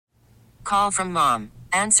call from mom.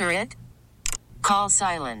 Answer it. Call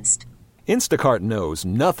silenced. Instacart knows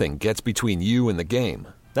nothing gets between you and the game.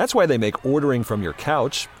 That's why they make ordering from your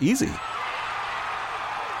couch easy.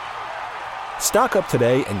 Stock up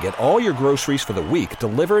today and get all your groceries for the week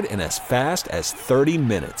delivered in as fast as 30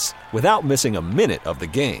 minutes without missing a minute of the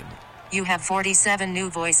game. You have 47 new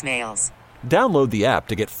voicemails. Download the app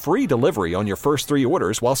to get free delivery on your first 3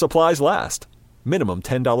 orders while supplies last. Minimum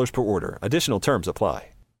 $10 per order. Additional terms apply.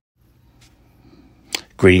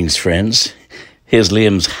 Greetings, friends. Here's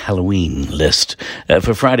Liam's Halloween list.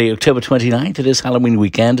 For Friday, October 29th, it is Halloween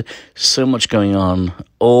weekend. So much going on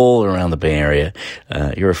all around the Bay Area.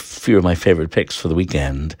 Here are a few of my favorite picks for the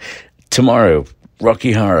weekend. Tomorrow,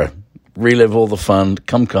 Rocky Horror. Relive all the fun.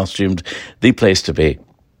 Come costumed. The place to be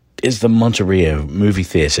is the Monterey Movie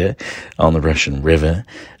Theatre on the Russian River.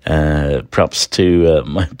 Props to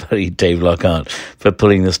my buddy Dave Lockhart for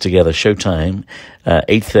pulling this together. Showtime,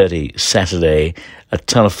 8:30 Saturday. A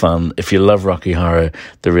ton of fun. If you love Rocky Horror,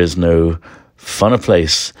 there is no funner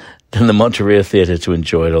place than the Monterey Theatre to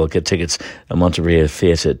enjoy it all. Get tickets at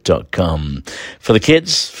montereytheatre.com. For the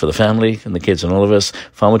kids, for the family, and the kids and all of us,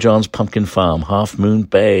 Farmer John's Pumpkin Farm, Half Moon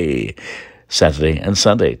Bay. Saturday and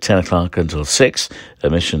Sunday, 10 o'clock until 6.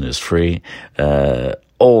 Admission is free.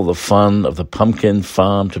 All the fun of the pumpkin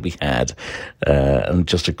farm to be had. And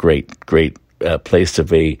just a great place to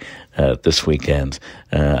be this weekend.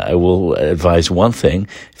 I will advise one thing.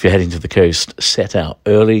 If you're heading to the coast, set out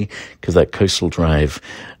early, because that coastal drive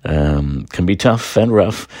can be tough and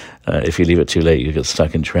rough. If you leave it too late, you get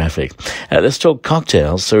stuck in traffic. Let's talk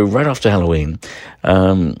cocktails. So right after Halloween,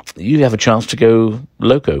 you have a chance to go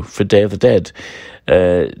loco for Day of the Dead.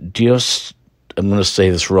 Dios, I'm going to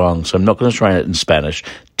say this wrong, so I'm not going to try it in Spanish.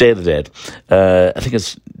 Day of the Dead. I think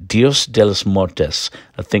it's Dios de los Muertos.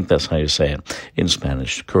 I think that's how you say it in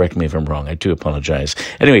Spanish. Correct me if I'm wrong. I do apologize.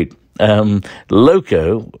 Anyway,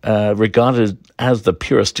 Loco, regarded as the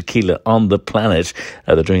purest tequila on the planet.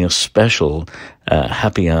 They're doing a special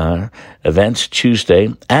happy hour event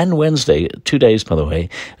Tuesday and Wednesday, 2 days, by the way,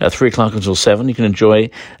 3 o'clock until 7. You can enjoy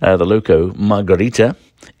the Loco Margarita.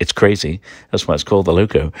 It's crazy. That's why it's called the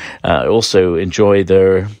Loco. Also enjoy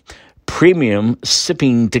their premium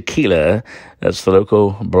sipping tequila. That's the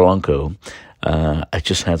Loco Blanco. I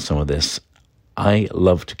just had some of this. I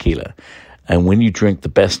love tequila. And when you drink the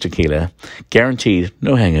best tequila, guaranteed,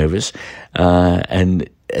 no hangovers, and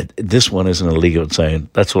this one isn't a league of its own.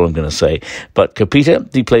 That's all I'm going to say. But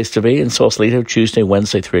Copita, the place to be in Sausalito, Tuesday,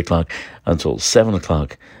 Wednesday, 3 o'clock until 7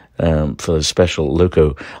 o'clock for the special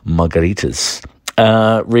Loco Margaritas.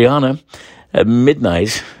 Rihanna, at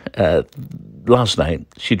midnight, last night,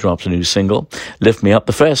 she dropped a new single, Lift Me Up,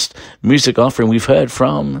 the first music offering we've heard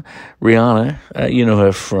from Rihanna. You know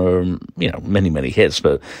her from, many, many hits,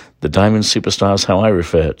 but the Diamond Superstar is how I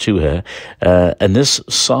refer to her. And this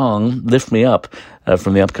song, Lift Me Up,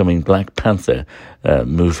 from the upcoming Black Panther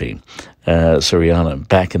movie. So Rihanna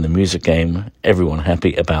back in the music game. Everyone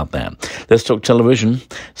happy about that. Let's talk television.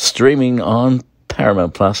 Streaming on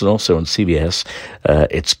Paramount Plus and also on CBS.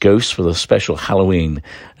 It's Ghosts with a special Halloween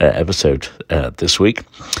episode this week.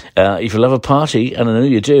 If you love a party, and I know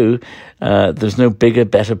you do, there's no bigger,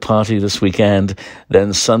 better party this weekend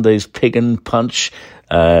than Sunday's Pig and Punch.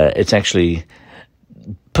 It's actually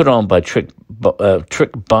put on by Trick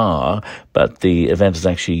Bar, but the event is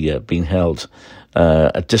actually being held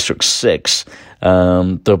at District 6.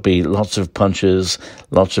 There'll be lots of punches,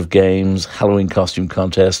 lots of games, Halloween costume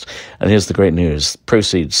contest, and here's the great news.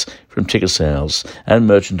 Proceeds from ticket sales and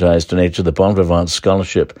merchandise donated to the Bon Vivant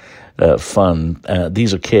Scholarship Fund.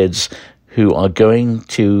 These are kids who are going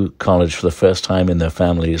to college for the first time in their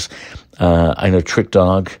families. I know Trick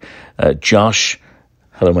Dog, Josh,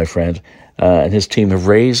 hello my friend, and his team have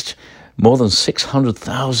raised more than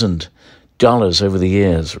 $600,000 over the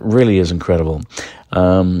years. Really is incredible.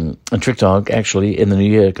 And Trick Dog, actually, in the new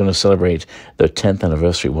year, going to celebrate their 10th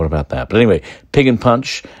anniversary. What about that? But anyway, Pig and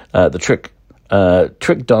Punch, the Trick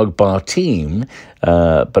Dog Bar team,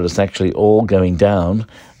 but it's actually all going down.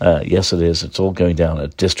 Yes, it is. It's all going down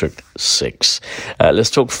at District 6. Let's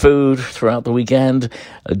talk food throughout the weekend.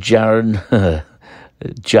 Jarinta,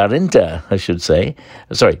 I should say.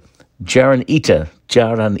 Sorry, Jaranita.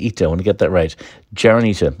 I want to get that right.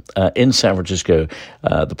 Jaranita in San Francisco,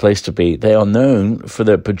 the place to be. They are known for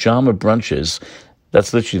their pajama brunches.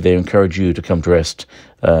 That's literally, they encourage you to come dressed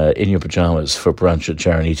in your pajamas for brunch at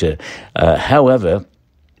Jaranita. However,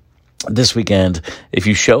 this weekend, if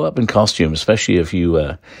you show up in costume, especially if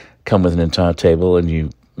you come with an entire table and you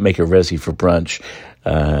make a resi for brunch,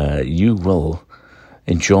 you will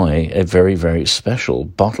enjoy a very, very special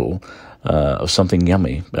bottle of something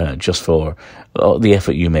yummy just for the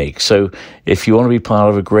effort you make. So if you want to be part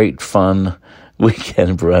of a great, fun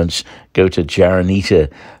weekend brunch, go to Jaranita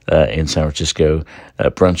in San Francisco.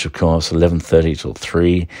 Brunch, of course, 11:30 till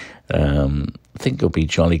 3. I think you'll be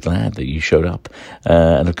jolly glad that you showed up.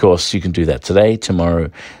 And, of course, you can do that today, tomorrow,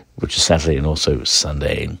 which is Saturday, and also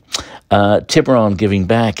Sunday. Tiburon Giving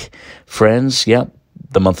Back. Friends, yep.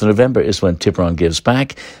 The month of November is when Tiburon gives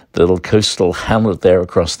back, the little coastal hamlet there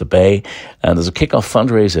across the bay. And there's a kickoff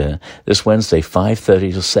fundraiser this Wednesday,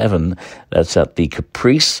 5:30 to 7. That's at the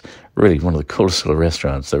Caprice, really one of the coolest little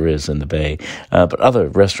restaurants there is in the bay. But other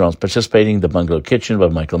restaurants participating, the Bungalow Kitchen by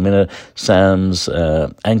Michael Minna, Sam's,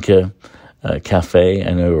 Anchor Cafe,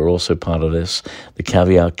 I know, are also part of this. The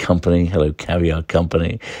Caviar Company, hello Caviar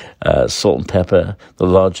Company, Salt and Pepper, the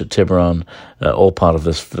Lodge at Tiburon, all part of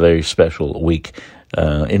this very special week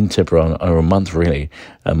in Tiburon, or a month really,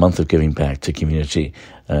 a month of giving back to community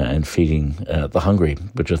and feeding the hungry,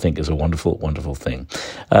 which I think is a wonderful, wonderful thing.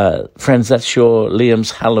 Friends, that's your Liam's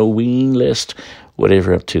Halloween list.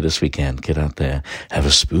 Whatever you're up to this weekend, get out there, have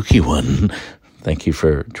a spooky one. Thank you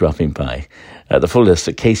for dropping by. The full list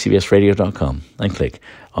at kcbsradio.com and click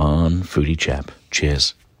on Foodie Chap.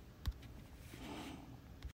 Cheers.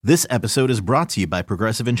 This episode is brought to you by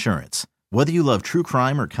Progressive Insurance. Whether you love true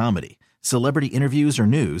crime or comedy, celebrity interviews or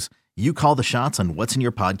news, you call the shots on what's in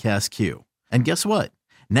your podcast queue. And guess what?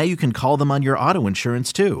 Now you can call them on your auto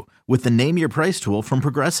insurance too with the Name Your Price tool from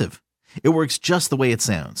Progressive. It works just the way it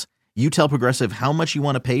sounds. You tell Progressive how much you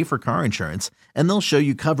want to pay for car insurance, and they'll show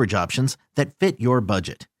you coverage options that fit your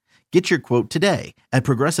budget. Get your quote today at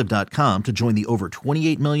Progressive.com to join the over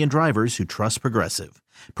 28 million drivers who trust Progressive.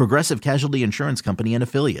 Progressive Casualty Insurance Company and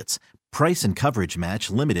Affiliates. Price and coverage match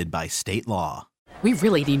limited by state law. We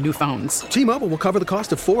really need new phones. T-Mobile will cover the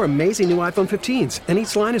cost of 4 amazing new iPhone 15s, and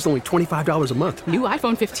each line is only $25 a month. New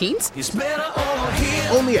iPhone 15s? It's better over here.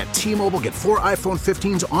 Only at T-Mobile, get 4 iPhone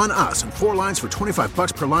 15s on us and 4 lines for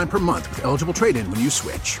 $25 per line per month with eligible trade-in when you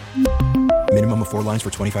switch. Minimum of 4 lines for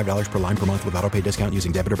 $25 per line per month with autopay discount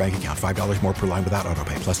using debit or bank account. $5 more per line without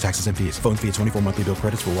autopay, plus taxes and fees. Phone fee at 24 monthly bill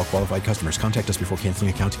credits for well-qualified customers. Contact us before canceling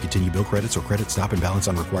account to continue bill credits or credit stop and balance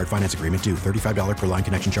on required finance agreement due. $35 per line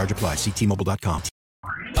connection charge applies. See T-Mobile.com.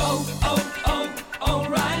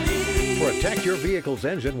 O'Reilly. Protect your vehicle's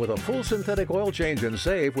engine with a full synthetic oil change and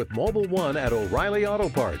save with Mobil 1 at O'Reilly Auto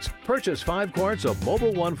Parts. Purchase 5 quarts of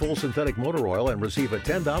Mobil 1 full synthetic motor oil and receive a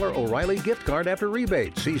 $10 O'Reilly gift card after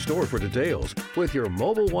rebate. See store for details. With your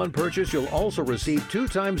Mobil 1 purchase, you'll also receive 2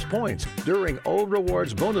 times points during O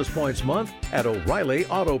Rewards Bonus Points Month at O'Reilly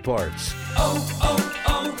Auto Parts.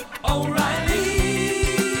 O'Reilly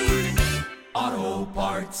Auto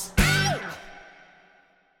Parts.